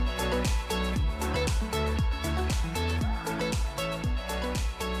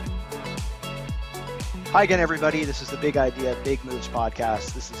Hi again, everybody. This is the Big Idea, Big Moves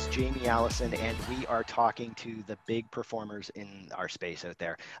podcast. This is Jamie Allison, and we are talking to the big performers in our space out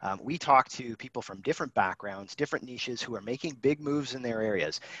there. We talk to people from different backgrounds, different niches who are making big moves in their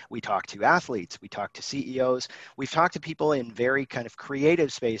areas. We talk to athletes, we talk to CEOs, we've talked to people in very kind of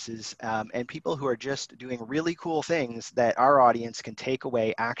creative spaces and people who are just doing really cool things that our audience can take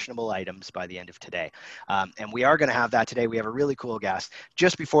away actionable items by the end of today. And we are going to have that today. We have a really cool guest.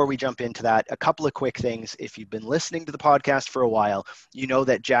 Just before we jump into that, a couple of quick things. If you've been listening to the podcast for a while, you know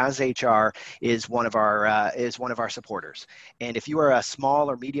that Jazz HR is one of our supporters. And if you are a small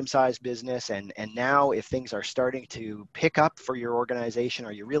or medium-sized business, and now if things are starting to pick up for your organization,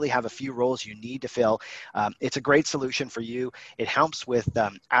 or you really have a few roles you need to fill, it's a great solution for you. It helps with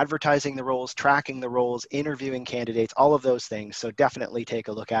advertising the roles, tracking the roles, interviewing candidates, all of those things. So definitely take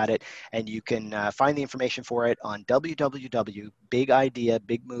a look at it, and you can find the information for it on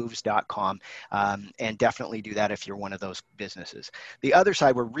www.bigideabigmoves.com. And definitely do that if you're one of those businesses. The other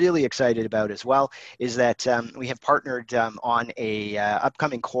side we're really excited about as well is that we have partnered on a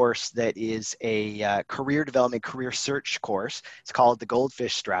upcoming course that is a career development, career search course. It's called the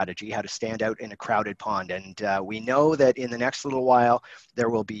Goldfish Strategy, How to Stand Out in a Crowded Pond. And we know that in the next little while, there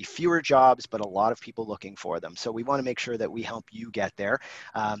will be fewer jobs, but a lot of people looking for them. So we want to make sure that we help you get there.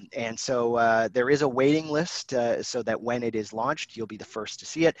 And so there is a waiting list so that when it is launched, you'll be the first to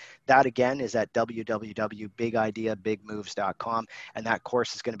see it. That again is at www.bigideabigmoves.com. And that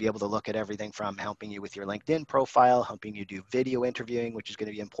course is going to be able to look at everything from helping you with your LinkedIn profile, helping you do video interviewing, which is going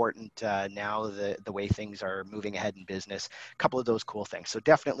to be important now the way things are moving ahead in business. A couple of those cool things. So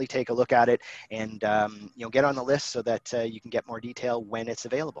definitely take a look at it and get on the list so that you can get more detail when it's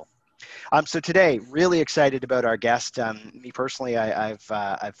available. So today, really excited about our guest. Me personally, I've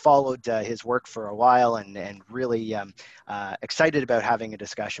followed his work for a while and really excited about having a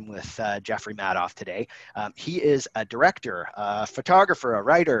discussion with Jeffrey Madoff today. He is a director, a photographer, a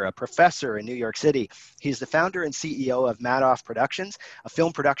writer, a professor in New York City. He's the founder and CEO of Madoff Productions, a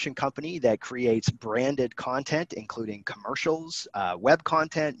film production company that creates branded content, including commercials, web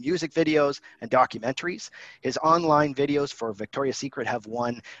content, music videos, and documentaries. His online videos for Victoria's Secret have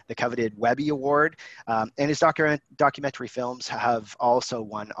won the coveted Webby Award, and his documentary films have also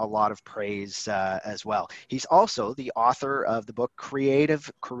won a lot of praise as well. He's also the author of the book Creative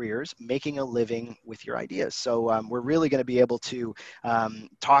Careers, Making a Living with Your Ideas. So we're really going to be able to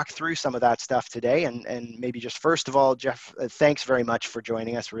talk through some of that stuff today. And maybe just first of all, Jeff, thanks very much for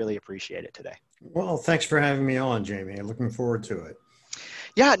joining us. Really appreciate it today. Well, thanks for having me on, Jamie. I'm looking forward to it.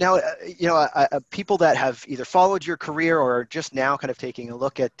 Yeah, now, people that have either followed your career or just now kind of taking a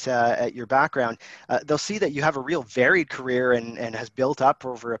look at your background, they'll see that you have a real varied career and has built up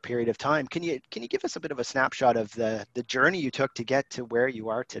over a period of time. Can you give us a bit of a snapshot of the journey you took to get to where you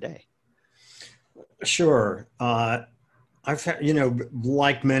are today? Sure. I've had,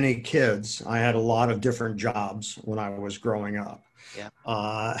 like many kids, I had a lot of different jobs when I was growing up. Yeah.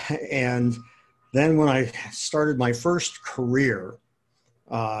 And then when I started my first career,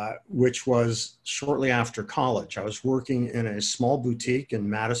 which was shortly after college. I was working in a small boutique in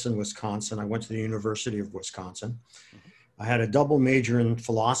Madison, Wisconsin. I went to the University of Wisconsin. I had a double major in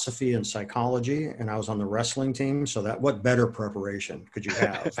philosophy and psychology, and I was on the wrestling team. So what better preparation could you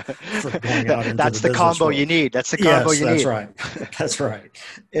have for going out into That's the the combo world? you need. That's the combo you need. That's right. That's right.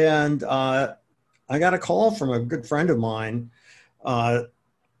 And I got a call from a good friend of mine,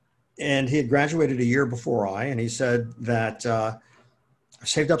 and he had graduated a year before and he said that I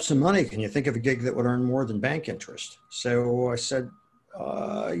saved up some money. Can you think of a gig that would earn more than bank interest? So I said,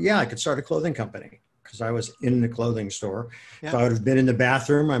 yeah, I could start a clothing company because I was in the clothing store. Yeah. If I would have been in the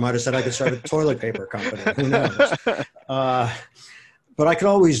bathroom, I might have said I could start a toilet paper company. Who knows? But I could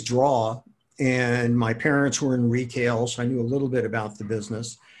always draw, and my parents were in retail, so I knew a little bit about the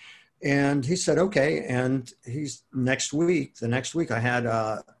business. And he said, okay. And the next week I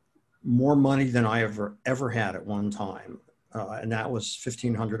had more money than I ever had at one time. And that was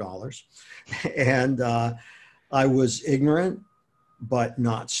 $1,500. And I was ignorant, but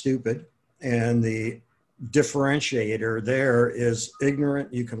not stupid. And the differentiator there is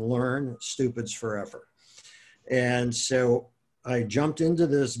ignorant, you can learn, stupid's forever. And so I jumped into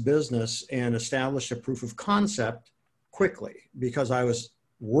this business and established a proof of concept quickly because I was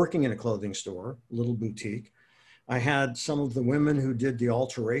working in a clothing store, little boutique. I had some of the women who did the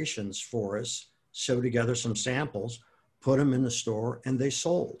alterations for us sew together some samples, put them in the store, and they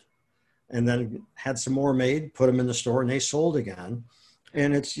sold. And then had some more made, put them in the store, and they sold again.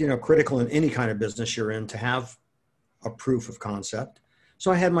 And it's, critical in any kind of business you're in to have a proof of concept.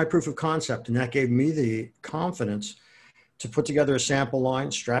 So I had my proof of concept, and that gave me the confidence to put together a sample line,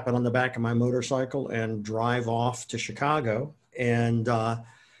 strap it on the back of my motorcycle, and drive off to Chicago. And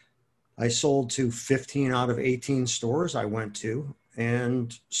I sold to 15 out of 18 stores I went to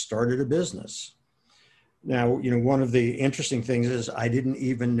and started a business. Now, you know, one of the interesting things is I didn't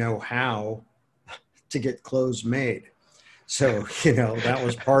even know how to get clothes made. So, you know, that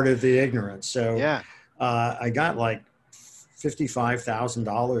was part of the ignorance. So Yeah. I got like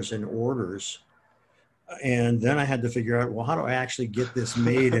 $55,000 in orders. And then I had to figure out, well, how do I actually get this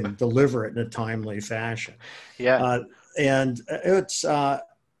made and deliver it in a timely fashion? Yeah. And it's, I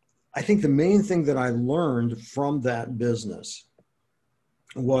think the main thing that I learned from that business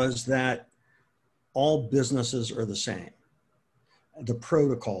was that all businesses are the same, the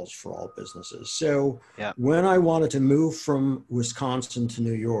protocols for all businesses. So Yeah. when I wanted to move from Wisconsin to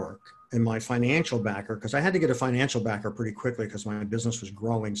New York, and my financial backer, because I had to get a financial backer pretty quickly because my business was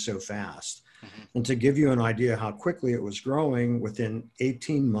growing so fast. Mm-hmm. And to give you an idea how quickly it was growing, within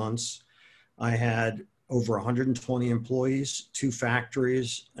 18 months, I had over 120 employees, 2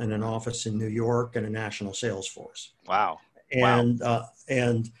 factories, and an office in New York, and a national sales force. Wow. And,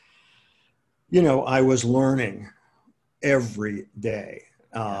 you know, I was learning every day.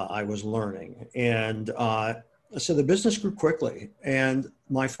 I was learning. And so the business grew quickly. And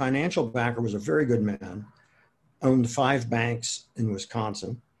my financial backer was a very good man, owned 5 banks in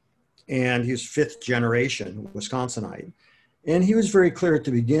Wisconsin. And he was 5th generation Wisconsinite. And he was very clear at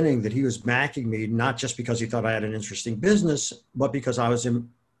the beginning that he was backing me, not just because he thought I had an interesting business, but because I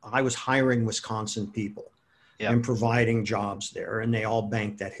was hiring Wisconsin people and providing jobs there, and they all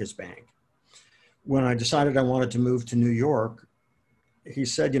banked at his bank. When I decided I wanted to move to New York, he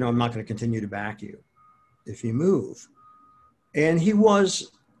said, you know, I'm not going to continue to back you if you move. And he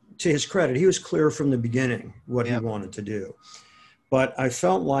was, to his credit, he was clear from the beginning what he wanted to do. But I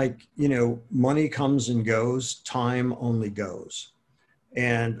felt like, you know, money comes and goes, time only goes.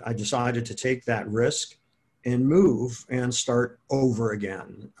 And I decided to take that risk and move and start over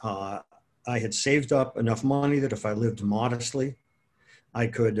again. I had saved up enough money that if I lived modestly, I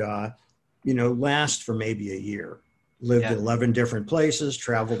could, you know, last for maybe a year. Lived in 11 different places,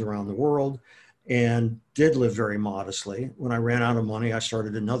 traveled around the world, and did live very modestly. When I ran out of money, I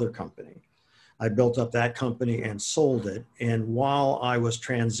started another company. I built up that company and sold it. And while I was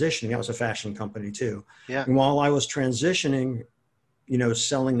transitioning, that was a fashion company too. Yeah. And while I was transitioning, you know,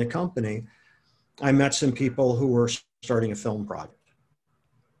 selling the company, I met some people who were starting a film project.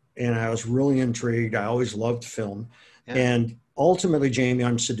 And I was really intrigued. I always loved film. Yeah. And ultimately, Jamie,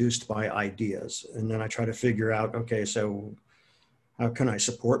 I'm seduced by ideas. And then I try to figure out, okay, so how can I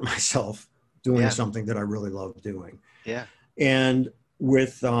support myself doing something that I really love doing? Yeah. And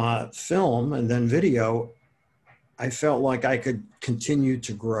with film and then video, I felt like I could continue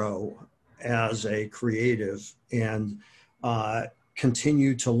to grow as a creative and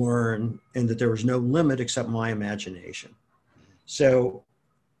continue to learn, and that there was no limit except my imagination. So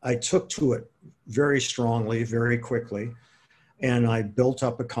I took to it very strongly, very quickly, and I built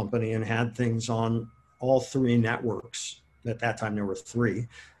up a company and had things on all 3 networks. At that time, there were 3.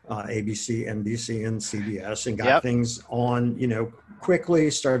 ABC, NBC, and CBS, and got things on, you know, quickly,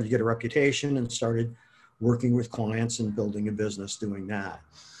 started to get a reputation and started working with clients and building a business doing that.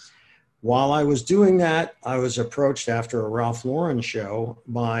 While I was doing that, I was approached after a Ralph Lauren show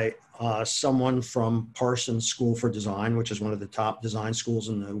by someone from Parsons School for Design, which is one of the top design schools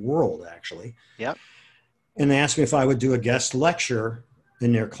in the world, actually. Yep. And they asked me if I would do a guest lecture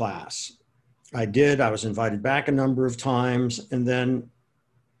in their class. I did. I was invited back a number of times, and then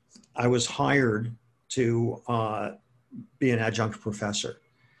I was hired to be an adjunct professor.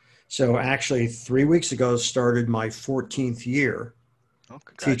 So actually 3 weeks ago started my 14th year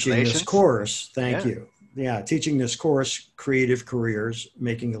teaching this course. Thank you. Yeah, teaching this course, Creative Careers,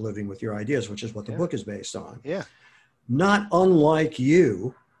 Making a Living with Your Ideas, which is what the book is based on. Yeah. Not unlike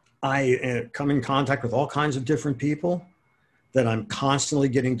you, I come in contact with all kinds of different people that I'm constantly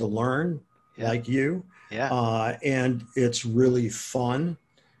getting to learn, like you. Yeah. And it's really fun.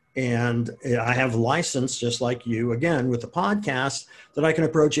 And I have license, just like you, again, with the podcast, that I can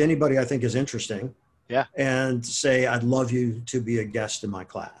approach anybody I think is interesting. Yeah. And say, I'd love you to be a guest in my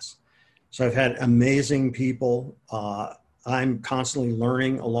class. So I've had amazing people. I'm constantly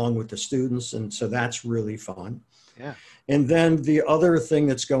learning along with the students. And so that's really fun. Yeah. And then the other thing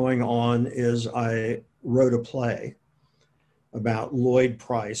that's going on is I wrote a play about Lloyd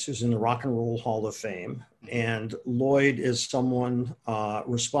Price, who's in the Rock and Roll Hall of Fame. And Lloyd is someone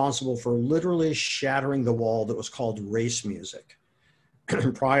responsible for literally shattering the wall that was called race music.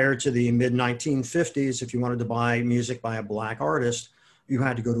 Prior to the mid-1950s, if you wanted to buy music by a black artist, you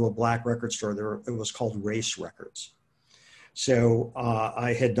had to go to a black record store. It was called Race Records. So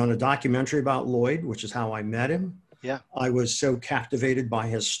I had done a documentary about Lloyd, which is how I met him. Yeah. I was so captivated by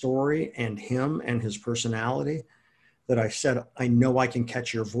his story and him and his personality that I said, I know I can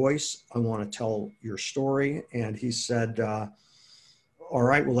catch your voice. I want to tell your story. And he said, all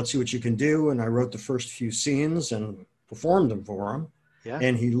right, well, let's see what you can do. And I wrote the first few scenes and performed them for him. Yeah.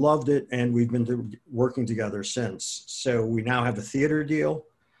 And he loved it. And we've been working together since. So we now have a theater deal.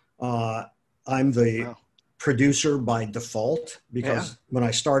 I'm the producer by default because when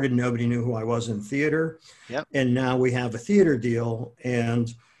I started, nobody knew who I was in theater. Yep. And now we have a theater deal.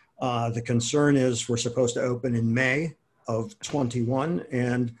 And the concern is we're supposed to open in May of 21.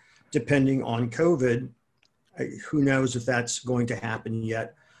 And depending on COVID, who knows if that's going to happen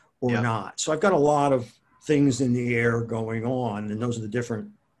yet or not. So I've got a lot of things in the air going on, and those are the different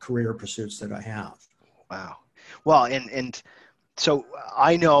career pursuits that I have. Wow. Well, and so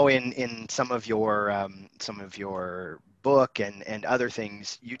I know in some of your book and other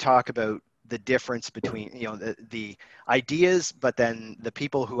things, you talk about the difference between, you know, the ideas, but then the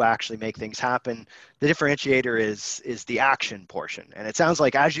people who actually make things happen. The differentiator is the action portion. And it sounds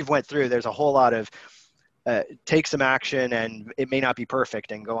like as you've went through, there's a whole lot of take some action, and it may not be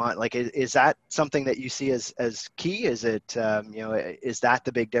perfect, and go on. Like, is that something that you see as key? Is it, you know, is that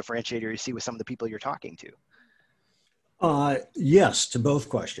the big differentiator you see with some of the people you're talking to? Yes, to both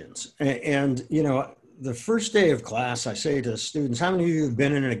questions. And, you know, the first day of class, I say to students, how many of you have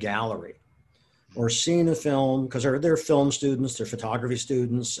been in a gallery or seen a film? Because they're film students, they're photography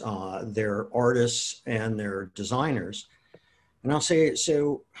students, they're artists, and they're designers. And I'll say,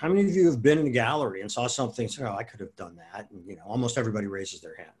 so how many of you have been in a gallery and saw something and said, oh, I could have done that? And, you know, almost everybody raises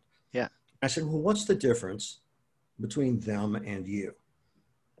their hand. Yeah. I said, well, what's the difference between them and you?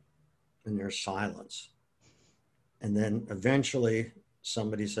 And there's silence. And then eventually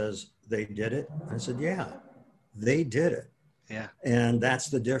somebody says, they did it. I said, yeah, they did it. Yeah. And that's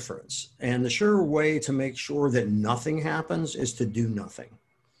the difference. And the sure way to make sure that nothing happens is to do nothing.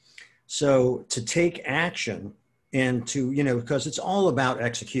 So to take action and to, you know, because it's all about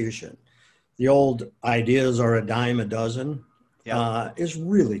execution. The old ideas are a dime a dozen is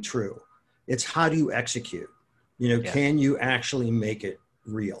really true. It's how do you execute? You know, can you actually make it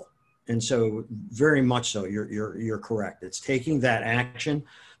real? And so very much so, you're correct. It's taking that action,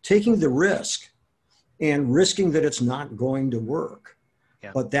 taking the risk and risking that it's not going to work.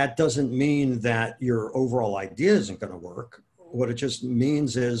 Yeah. But that doesn't mean that your overall idea isn't going to work. What it just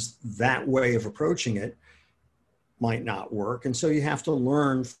means is that way of approaching it might not work. And so you have to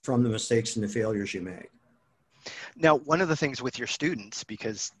learn from the mistakes and the failures you make. Now, one of the things with your students,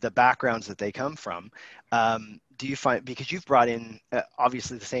 because the backgrounds that they come from, do you find, because you've brought in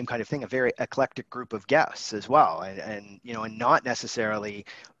obviously the same kind of thing, a very eclectic group of guests as well, and you know, and not necessarily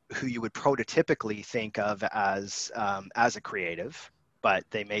who you would prototypically think of as a creative, but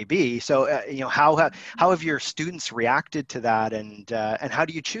they may be. So, you know, how have your students reacted to that, and how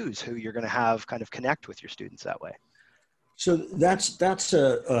do you choose who you're going to have kind of connect with your students that way? So that's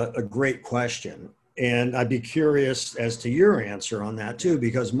a great question. And I'd be curious as to your answer on that too,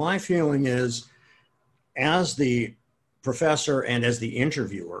 because my feeling is as the professor and as the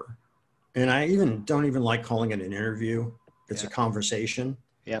interviewer, and I don't even like calling it an interview, it's a conversation.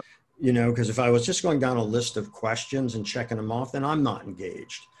 Yeah. You know, because if I was just going down a list of questions and checking them off, then I'm not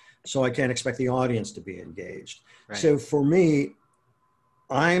engaged. So I can't expect the audience to be engaged. Right. So for me,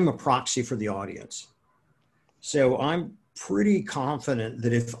 I'm a proxy for the audience. So I'm pretty confident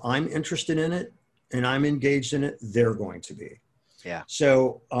that if I'm interested in it and I'm engaged in it, they're going to be. Yeah.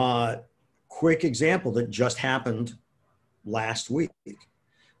 So quick example that just happened last week.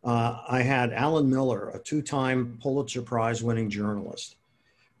 I had Alan Miller, a 2-time Pulitzer Prize winning journalist,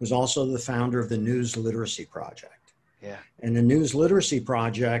 who's also the founder of the News Literacy Project. Yeah. And the News Literacy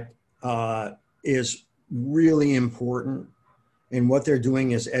Project is really important. And what they're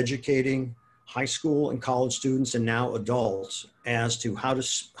doing is educating high school and college students and now adults as to how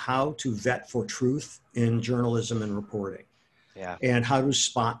to vet for truth in journalism and reporting. Yeah. And how to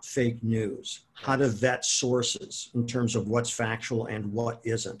spot fake news, how to vet sources in terms of what's factual and what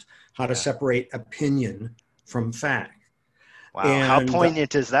isn't, how to separate opinion from fact. Wow. And how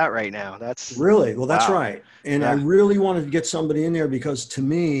poignant is that right now? That's really, well, that's right. And I really wanted to get somebody in there because to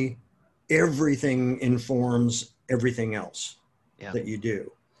me, everything informs everything else that you do.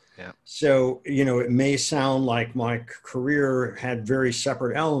 Yeah. So, you know, it may sound like my career had very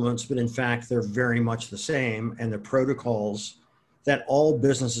separate elements, but in fact, they're very much the same. And the protocols that all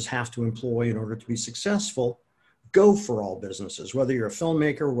businesses have to employ in order to be successful go for all businesses, whether you're a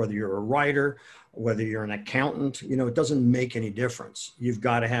filmmaker, whether you're a writer, whether you're an accountant, you know, it doesn't make any difference. You've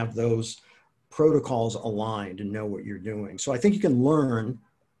got to have those protocols aligned and know what you're doing. So I think you can learn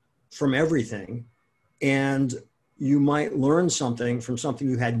from everything, and you might learn something from something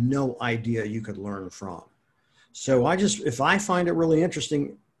you had no idea you could learn from. So if I find it really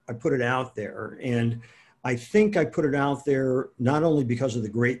interesting, I put it out there. And I think I put it out there not only because of the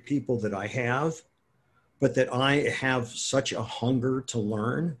great people that I have, but that I have such a hunger to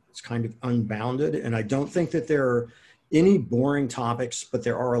learn. It's kind of unbounded. And I don't think that there are any boring topics, but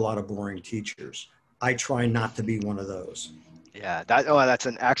there are a lot of boring teachers. I try not to be one of those. Yeah, that's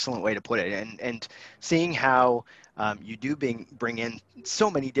an excellent way to put it. And seeing how you do bring in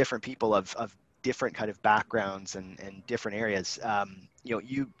so many different people of different kind of backgrounds and different areas.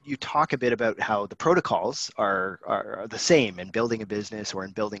 You talk a bit about how the protocols are the same in building a business or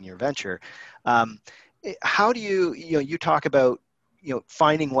in building your venture. How do you talk about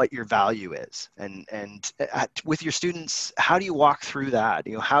finding what your value is, and with your students, how do you walk through that?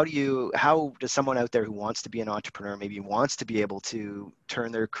 How does someone out there who wants to be an entrepreneur, maybe wants to be able to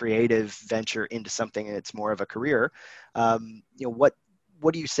turn their creative venture into something that's more of a career,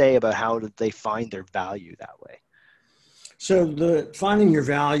 what do you say about how do they find their value that way? So the finding your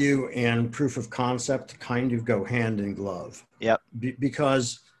value and proof of concept kind of go hand in glove. Yep.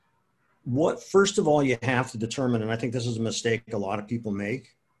 Because first of all, you have to determine, and I think this is a mistake a lot of people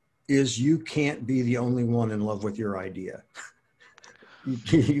make, is you can't be the only one in love with your idea.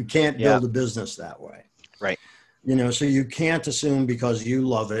 You can't build a business that way. Right. So you can't assume because you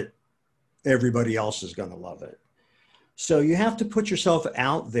love it, everybody else is going to love it. So you have to put yourself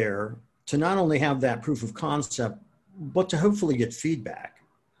out there to not only have that proof of concept, but to hopefully get feedback.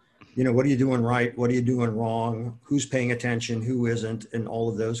 What are you doing right? What are you doing wrong? Who's paying attention? Who isn't? And all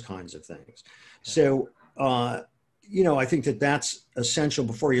of those kinds of things. So, I think that that's essential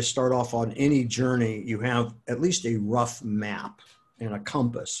before you start off on any journey. You have at least a rough map and a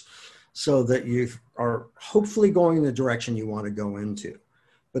compass so that you are hopefully going in the direction you want to go into.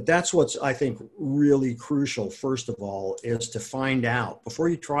 But that's what's, I think, really crucial, first of all, is to find out before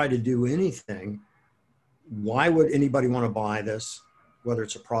you try to do anything, why would anybody want to buy this, whether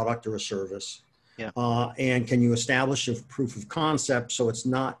it's a product or a service? Yeah. And can you establish a proof of concept so it's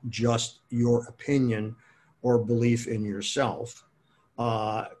not just your opinion or belief in yourself?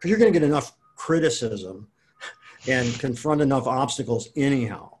 Because you're going to get enough criticism and confront enough obstacles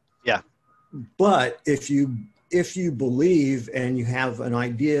anyhow. Yeah. But if you believe and you have an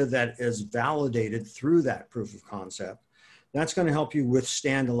idea that is validated through that proof of concept, that's going to help you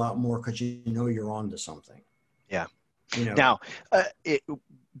withstand a lot more because you're onto something. Yeah. Now,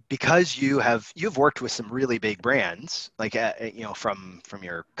 because you've worked with some really big brands, like from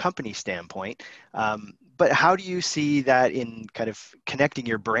your company standpoint, but how do you see that in kind of connecting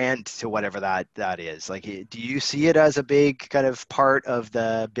your brand to whatever that is? Like, do you see it as a big kind of part of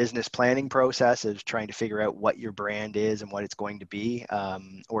the business planning process of trying to figure out what your brand is and what it's going to be,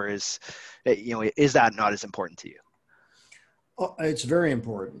 or is that not as important to you? It's very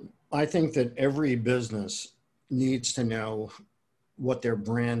important. I think that every business needs to know what their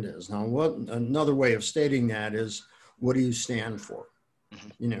brand is. Now, another way of stating that is, what do you stand for?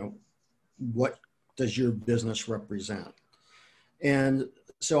 Mm-hmm. What does your business represent? And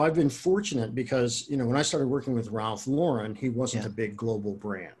so I've been fortunate because, when I started working with Ralph Lauren, he wasn't a big global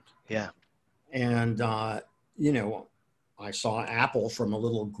brand. Yeah. And, I saw Apple from a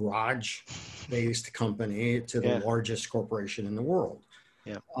little garage-based company to the largest corporation in the world.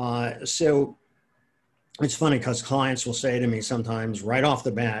 Yeah. So it's funny because clients will say to me sometimes right off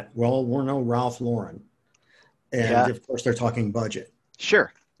the bat, well, we're no Ralph Lauren. And of course they're talking budget.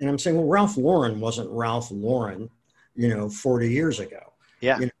 Sure. And I'm saying, well, Ralph Lauren wasn't Ralph Lauren, 40 years ago.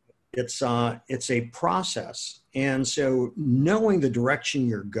 Yeah. It's a process. And so knowing the direction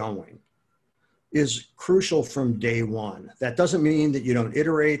you're going is crucial from day one. That doesn't mean that you don't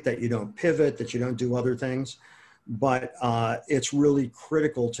iterate, that you don't pivot, that you don't do other things, but it's really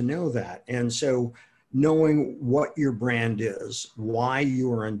critical to know that. And so knowing what your brand is, why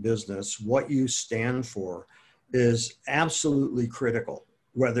you are in business, what you stand for is absolutely critical.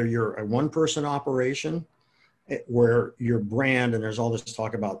 Whether you're a one-person operation where your brand, and there's all this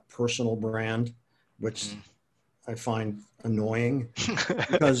talk about personal brand, which I find annoying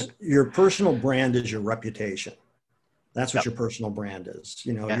because your personal brand is your reputation. That's what your personal brand is.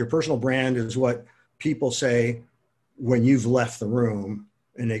 Your personal brand is what people say when you've left the room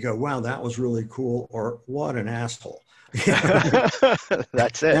and they go, wow, that was really cool, or what an asshole.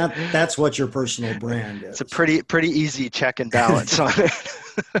 That's it. That's what your personal brand is. It's a pretty easy check and balance on it.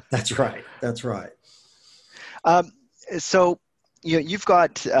 That's right. That's right. So, you've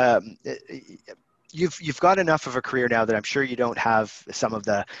got, you've got enough of a career now that I'm sure you don't have some of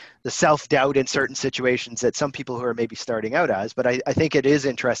the self-doubt in certain situations that some people who are maybe starting out as. But I think it is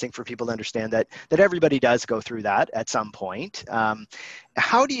interesting for people to understand that everybody does go through that at some point.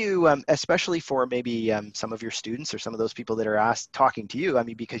 How do you, especially for maybe some of your students or some of those people that are talking to you, I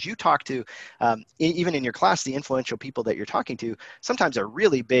mean, because you talk to, even in your class, the influential people that you're talking to sometimes are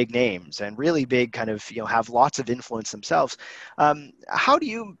really big names and really big kind of, have lots of influence themselves. How do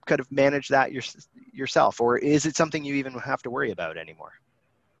you kind of manage that yourself, or is it something you even have to worry about anymore?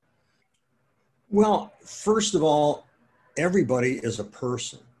 Well, first of all, everybody is a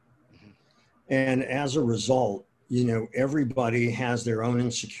person. Mm-hmm. And as a result, everybody has their own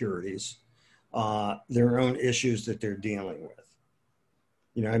insecurities, their own issues that they're dealing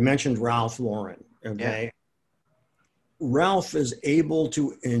with. I mentioned Ralph Lauren, okay? Yeah. Ralph is able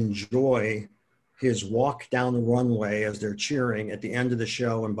to enjoy his walk down the runway as they're cheering at the end of the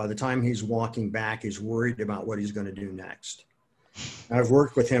show. And by the time he's walking back, he's worried about what he's going to do next. I've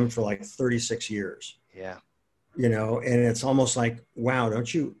worked with him for like 36 years. Yeah. And it's almost like, wow,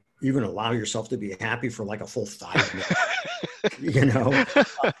 don't you even allow yourself to be happy for like a full 5 minutes,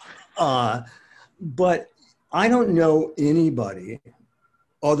 but I don't know anybody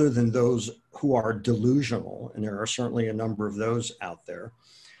other than those who are delusional, and there are certainly a number of those out there,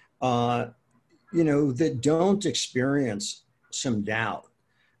 that don't experience some doubt,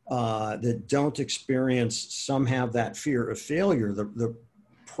 that don't experience some have that fear of failure. The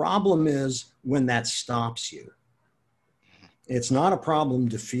problem is when that stops you. It's not a problem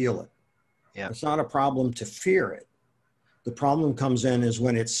to feel it. Yeah. It's not a problem to fear it. The problem comes in is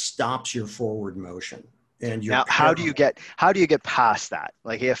when it stops your forward motion. And now, how do you get past that?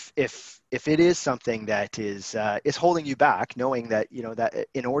 Like if it is something that is holding you back, knowing that that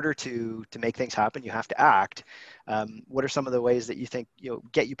in order to make things happen, you have to act. What are some of the ways that you think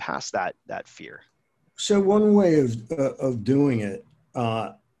get you past that fear? So one way of doing it,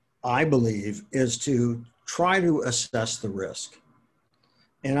 I believe, is to try to assess the risk.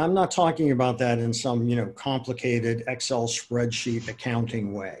 And I'm not talking about that in some complicated Excel spreadsheet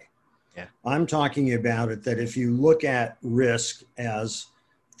accounting way. Yeah. I'm talking about it that if you look at risk as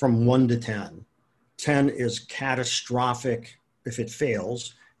from 1 to 10, 10 is catastrophic if it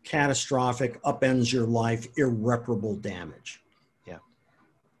fails, catastrophic, upends your life, irreparable damage. Yeah.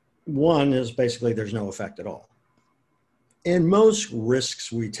 1 is basically there's no effect at all. And most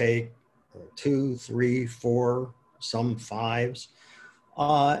risks we take 2, 3, 4, some 5s.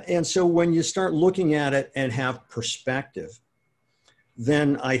 And so when you start looking at it and have perspective,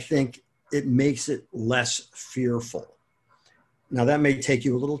 then I think it makes it less fearful. Now that may take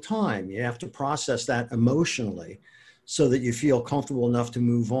you a little time. You have to process that emotionally so that you feel comfortable enough to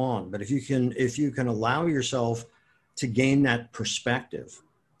move on. But if you can allow yourself to gain that perspective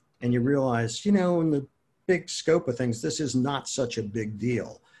and you realize, in the big scope of things, this is not such a big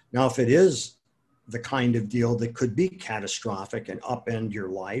deal. Now, if it is the kind of deal that could be catastrophic and upend your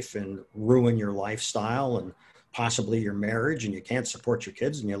life and ruin your lifestyle and possibly your marriage, and you can't support your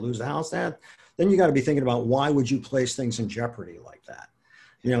kids and you lose the house, then you got to be thinking about why would you place things in jeopardy like that?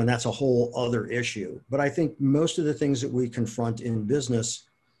 And that's a whole other issue. But I think most of the things that we confront in business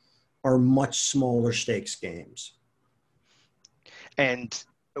are much smaller stakes games. And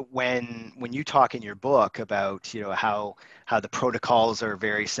when you talk in your book about how the protocols are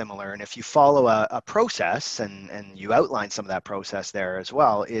very similar, and if you follow a process and you outline some of that process there as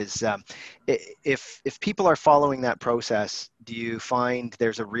well, is if people are following that process, do you find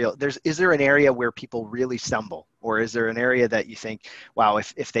is there an area where people really stumble, or is there an area that you think, wow,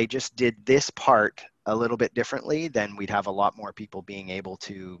 if they just did this part a little bit differently, then we'd have a lot more people being able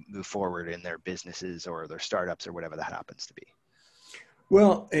to move forward in their businesses or their startups or whatever that happens to be?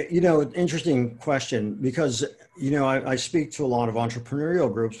 Well, interesting question, because, I speak to a lot of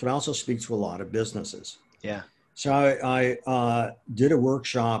entrepreneurial groups, but I also speak to a lot of businesses. Yeah. So I did a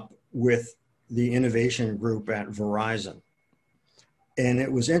workshop with the innovation group at Verizon. And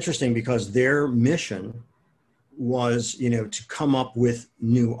it was interesting because their mission was, to come up with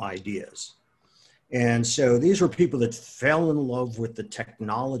new ideas. And so these were people that fell in love with the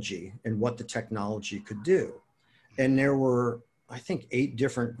technology and what the technology could do. And there were, I think, 8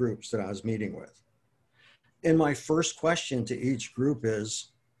 different groups that I was meeting with. And my first question to each group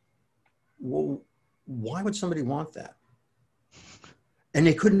is, well, why would somebody want that? And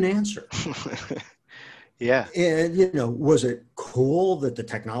they couldn't answer. Yeah. And, was it cool that the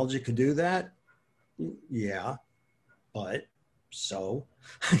technology could do that? Yeah. But so,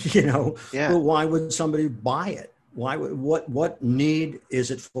 Yeah. but why would somebody buy it? What need is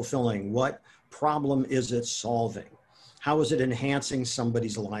it fulfilling? What problem is it solving? How is it enhancing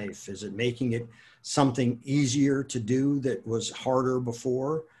somebody's life? Is it making it something easier to do that was harder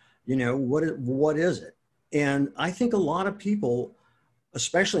before? You know, what is it? And I think a lot of people,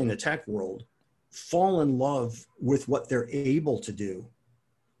 especially in the tech world, fall in love with what they're able to do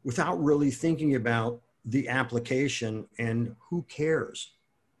without really thinking about the application and who cares,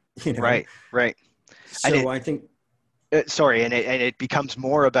 you know? Right, right. And So I think, sorry, and it becomes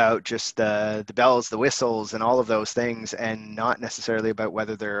more about just the bells, the whistles, and all of those things, and not necessarily about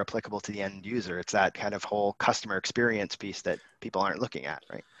whether they're applicable to the end user. It's that kind of whole customer experience piece that people aren't looking at,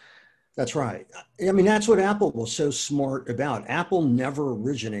 right? that's right. I mean, that's what Apple was so smart about. Apple never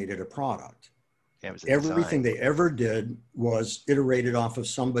originated a product. Yeah, it was a Everything design. they ever did was iterated off of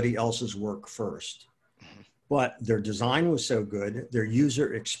somebody else's work first. Mhm. But their design was so good, their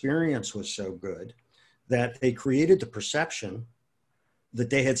user experience was so good that they created the perception that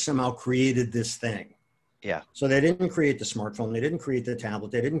they had somehow created this thing. Yeah, So they didn't create the smartphone, they didn't create the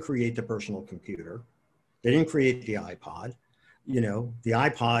tablet, they didn't create the personal computer, they didn't create the iPod. You know, the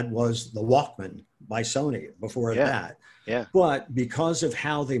iPod was the Walkman by Sony before yeah, that. yeah, But because of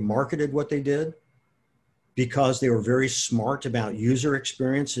how they marketed what they did, because they were very smart about user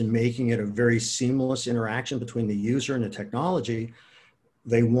experience and making it a very seamless interaction between the user and the technology,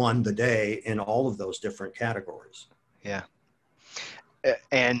 they won the day in all of those different categories. yeah.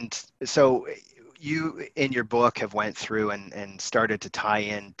 And so you in your book have went through and started to tie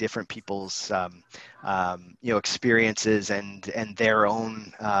in different people's experiences and their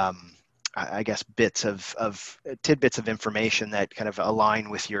own I guess bits of tidbits of information that kind of align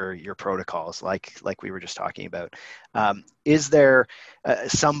with your protocols, like we were just talking about. Is there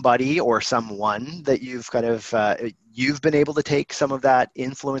somebody or someone that you've kind of you've been able to take some of that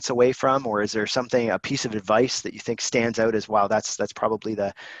influence away from, or is there something, a piece of advice that you think stands out as, wow, that's probably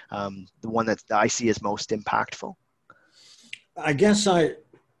the one that I see as most impactful? I guess I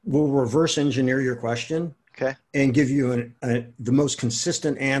will reverse engineer your question Okay. and give you the most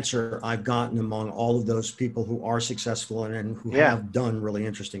consistent answer I've gotten among all of those people who are successful and who Yeah. have done really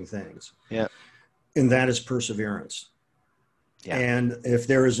interesting things. Yeah. And that is perseverance. Yeah. And if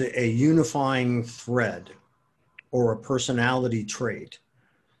there is a unifying thread or a personality trait,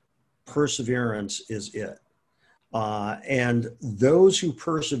 perseverance is it. And those who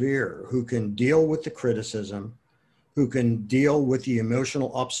persevere, who can deal with the criticism, who can deal with the emotional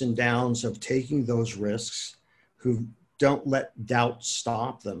ups and downs of taking those risks, who don't let doubt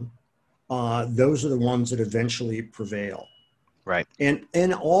stop them, those are the ones that eventually prevail. Right.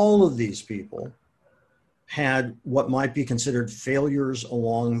 And all of these people had what might be considered failures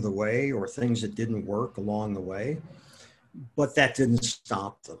along the way or things that didn't work along the way, but that didn't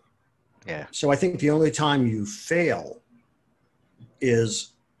stop them. Yeah. So I think the only time you fail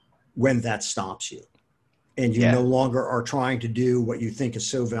is when that stops you and you Yeah. no longer are trying to do what you think is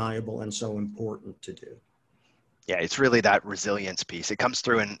so valuable and so important to do. Yeah, it's really that resilience piece. It comes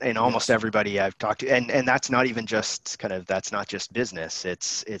through in almost Yes. everybody I've talked to, and that's not even just kind of, that's not just business.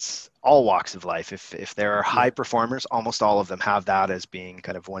 It's all walks of life. If there are high Yeah. performers, almost all of them have that as being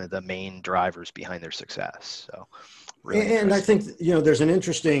kind of one of the main drivers behind their success. So really And I interesting. think, you know, there's an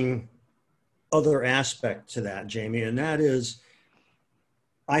interesting other aspect to that, Jamie, and that is,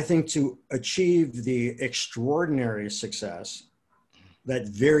 I think to achieve the extraordinary success that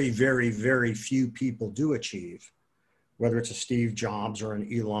very, very, very few people do achieve, whether it's a Steve Jobs or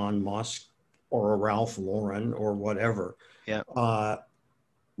an Elon Musk or a Ralph Lauren or whatever. Yeah.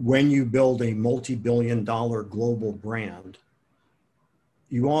 When you build a multi-billion-dollar global brand,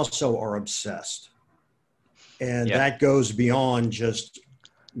 you also are obsessed. And Yeah. that goes beyond just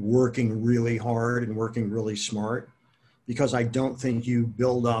working really hard and working really smart, because I don't think you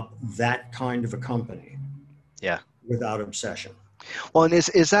build up that kind of a company Yeah. without obsession. Well, and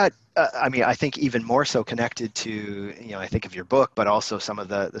is that, I mean, I think even more so connected to, I think of your book, but also some of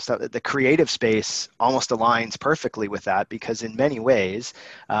the stuff, the creative space almost aligns perfectly with that, because in many ways,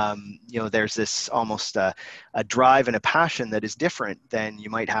 there's this almost a drive and a passion that is different than you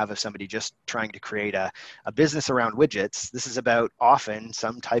might have of somebody just trying to create a business around widgets. This is about often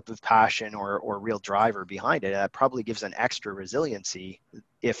some type of passion or real driver behind it. That probably gives an extra resiliency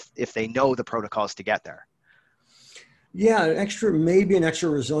if they know the protocols to get there. Yeah, maybe an extra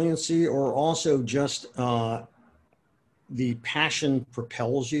resiliency, or also just the passion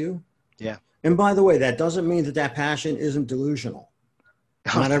propels you. Yeah. And by the way, that doesn't mean that passion isn't delusional.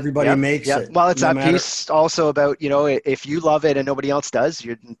 Not everybody Yep. makes Yep. it, Well, it's no that matter. piece also about, if you love it and nobody else does,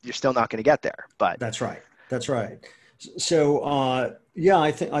 you're still not going to get there. But That's right. That's right. So yeah,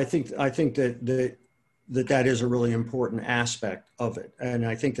 I think that is a really important aspect of it, and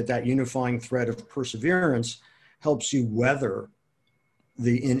I think that unifying thread of perseverance helps you weather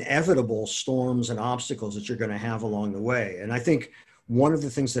the inevitable storms and obstacles that you're going to have along the way. And I think one of the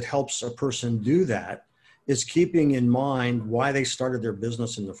things that helps a person do that is keeping in mind why they started their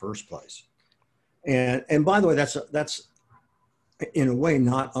business in the first place. And by the way, that's in a way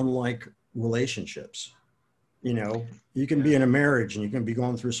not unlike relationships. You know, you can be in a marriage and you can be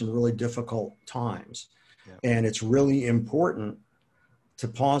going through some really difficult times. Yeah. And it's really important to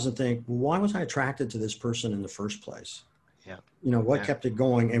pause and think, well, why was I attracted to this person in the first place? Yeah. You know, what kept it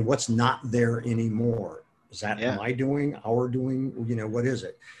going and what's not there anymore? Is that my doing, our doing, you know, what is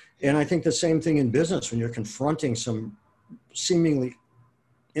it? And I think the same thing in business when you're confronting some seemingly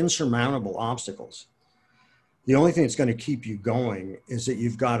insurmountable obstacles. The only thing that's going to keep you going is that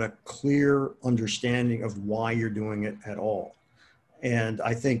you've got a clear understanding of why you're doing it at all. And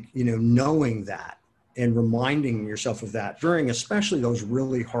I think, you know, knowing that and reminding yourself of that during especially those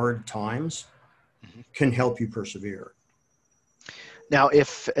really hard times can help you persevere. Now,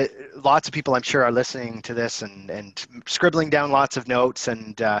 if lots of people, I'm sure, are listening to this and scribbling down lots of notes,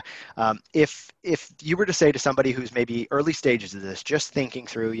 and if you were to say to somebody who's maybe early stages of this, just thinking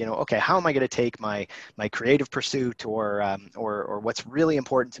through, you know, okay, how am I going to take my creative pursuit or what's really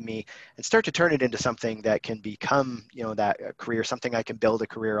important to me and start to turn it into something that can become, you know, that career, something I can build a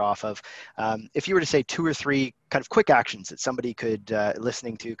career off of. If you were to say 2 or 3 kind of quick actions that somebody could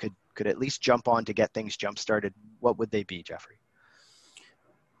listening to could at least jump on to get things jump started, what would they be, Jeffrey?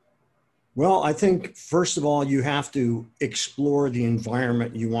 Well, I think, first of all, you have to explore the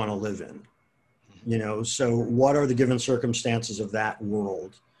environment you want to live in. You know, so what are the given circumstances of that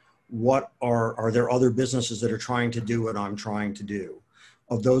world? What are there other businesses that are trying to do what I'm trying to do?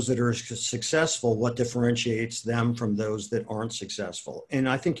 Of those that are successful, what differentiates them from those that aren't successful? And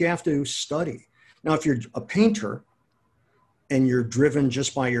I think you have to study. Now, if you're a painter and you're driven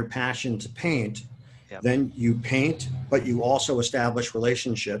just by your passion to paint, then you paint, but you also establish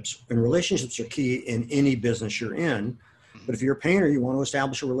relationships. And relationships are key in any business you're in. But if you're a painter, you want to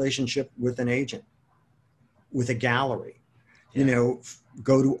establish a relationship with an agent, with a gallery, you know,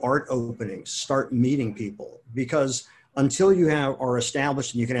 go to art openings, start meeting people. Because until you are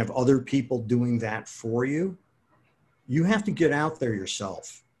established and you can have other people doing that for you, you have to get out there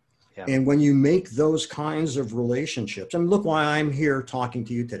yourself. Yeah. And when you make those kinds of relationships, and look why I'm here talking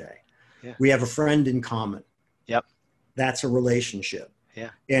to you today. Yeah. We have a friend in common. Yep. That's a relationship. Yeah.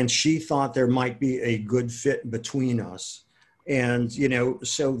 And she thought there might be a good fit between us. And, you know,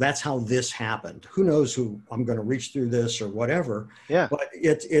 so that's how this happened. Who knows who I'm going to reach through this or whatever. Yeah. But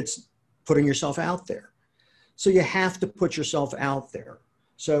it's putting yourself out there. So you have to put yourself out there.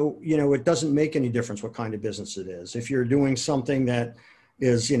 So, you know, it doesn't make any difference what kind of business it is. If you're doing something that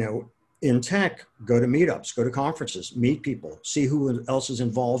is, you know, in tech, go to meetups, go to conferences, meet people, see who else is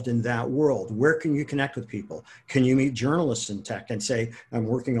involved in that world. Where can you connect with people? Can you meet journalists in tech and say, I'm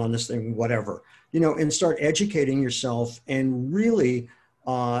working on this thing, whatever, you know, and start educating yourself and really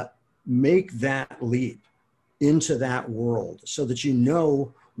make that leap into that world so that you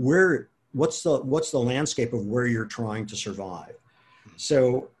know what's the landscape of where you're trying to survive.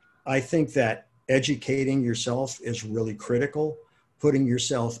 So I think that educating yourself is really critical. Putting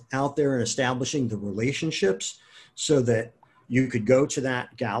yourself out there and establishing the relationships so that you could go to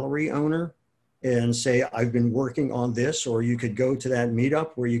that gallery owner and say, I've been working on this, or you could go to that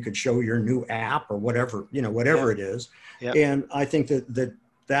meetup where you could show your new app or whatever, you know, whatever it is. Yeah. And I think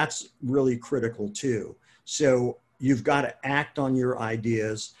that's really critical too. So you've got to act on your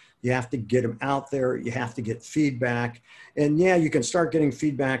ideas. You have to get them out there. You have to get feedback. And yeah, you can start getting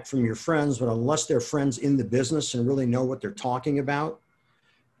feedback from your friends, but unless they're friends in the business and really know what they're talking about,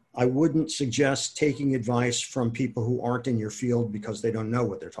 I wouldn't suggest taking advice from people who aren't in your field because they don't know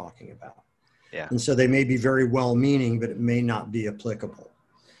what they're talking about. Yeah. And so they may be very well-meaning, but it may not be applicable.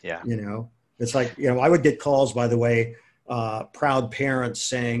 Yeah. You know, it's like, you know, I would get calls, by the way, proud parents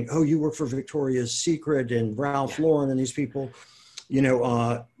saying, oh, you work for Victoria's Secret and Ralph Lauren and these people, you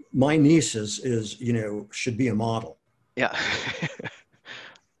know, my niece is, you know, should be a model. Yeah.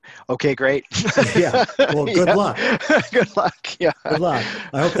 Okay, great. Yeah. Well, good luck. Good luck. Yeah. Good luck.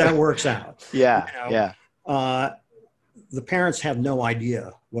 I hope that works out. Yeah. You know, yeah. The parents have no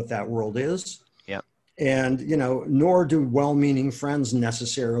idea what that world is. Yeah. And, you know, nor do well-meaning friends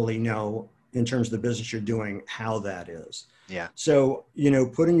necessarily know in terms of the business you're doing, how that is. Yeah. So, you know,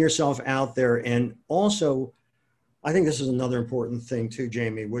 putting yourself out there, and also, I think this is another important thing too,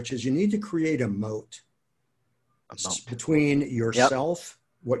 Jamie, which is you need to create a moat between yourself,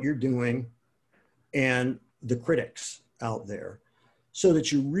 what you're doing, and the critics out there, so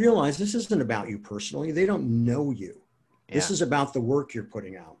that you realize this isn't about you personally. They don't know you. Yeah. This is about the work you're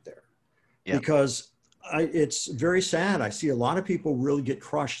putting out there. Yeah. Because It's very sad. I see a lot of people really get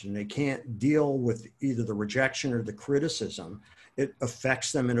crushed and they can't deal with either the rejection or the criticism. It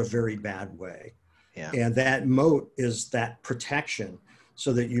affects them in a very bad way. Yeah. And that moat is that protection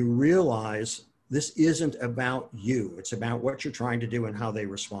so that you realize this isn't about you. It's about what you're trying to do and how they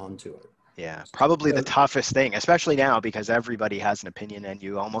respond to it. Yeah, probably the toughest thing, especially now, because everybody has an opinion, and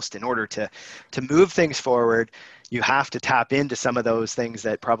you almost, in order to move things forward, you have to tap into some of those things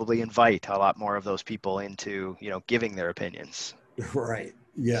that probably invite a lot more of those people into, you know, giving their opinions. Right.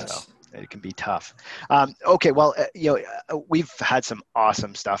 Yes. So it can be tough. Okay, well, we've had some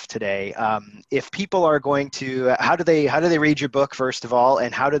awesome stuff today. If people are going to, how do they read your book, first of all,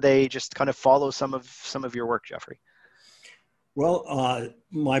 and how do they just kind of follow some of your work, Jeffrey? Well,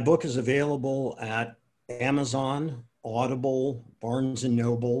 my book is available at Amazon, Audible, Barnes and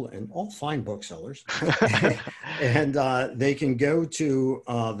Noble, and all fine booksellers. And they can go to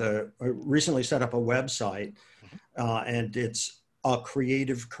I recently set up a website, and it's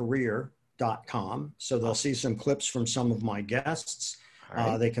acreativecareer.com. So they'll see some clips from some of my guests.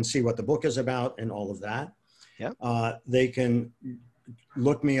 Right. They can see what the book is about and all of that. Yep. They can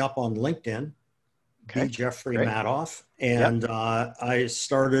look me up on LinkedIn. Okay. Jeffrey Madoff. And I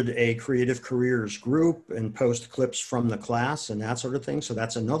started a Creative Careers group and post clips from the class and that sort of thing. So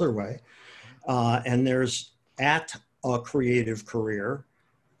that's another way. And there's at a Creative Career,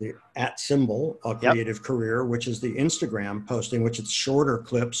 the at symbol, a Creative Career, which is the Instagram posting, which it's shorter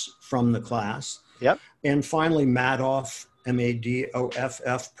clips from the class. Yep. And finally, Madoff,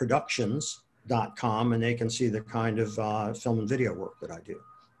 MADOFF Productions.com, and they can see the kind of film and video work that I do.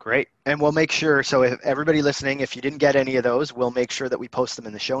 Great. And we'll make sure, so if everybody listening, if you didn't get any of those, we'll make sure that we post them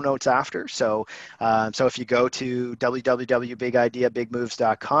in the show notes after. So if you go to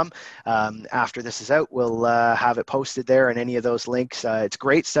www.bigideabigmoves.com, after this is out, we'll have it posted there and any of those links. It's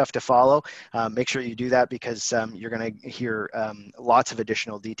great stuff to follow. Make sure you do that because you're going to hear lots of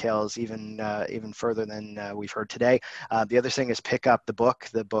additional details, even further than we've heard today. The other thing is pick up the book.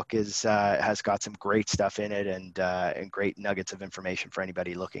 The book has got some great stuff in it and great nuggets of information for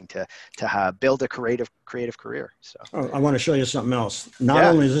anybody looking to build a creative career. So I want to show you something else. Not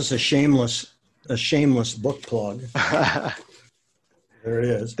only is this a shameless book plug. There it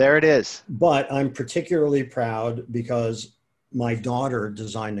is. There it is. But I'm particularly proud because my daughter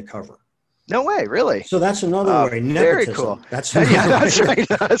designed the cover. No way, really? So that's another way. Nepotism. Very cool. That's right.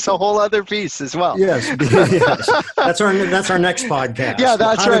 That's a whole other piece as well. Yes, yes. That's our next podcast. Yeah,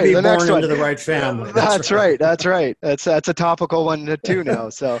 that's How right. to be The born next one. into the right family. That's right. That's right. That's a topical one too now.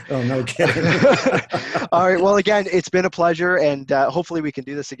 So. Oh, no kidding. All right. Well, again, it's been a pleasure, and hopefully we can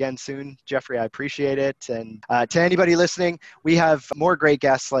do this again soon, Jeffrey. I appreciate it. And to anybody listening, we have more great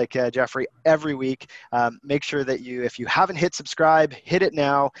guests like Jeffrey every week. Make sure that if you haven't hit subscribe, hit it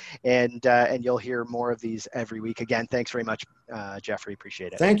now, and you'll hear more of these every week. Again, thanks very much, Jeffrey.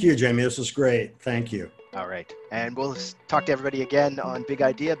 Appreciate it. Thank you, Jamie. This was great. Thank you. All right. And we'll talk to everybody again on Big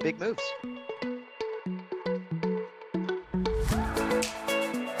Idea, Big Moves.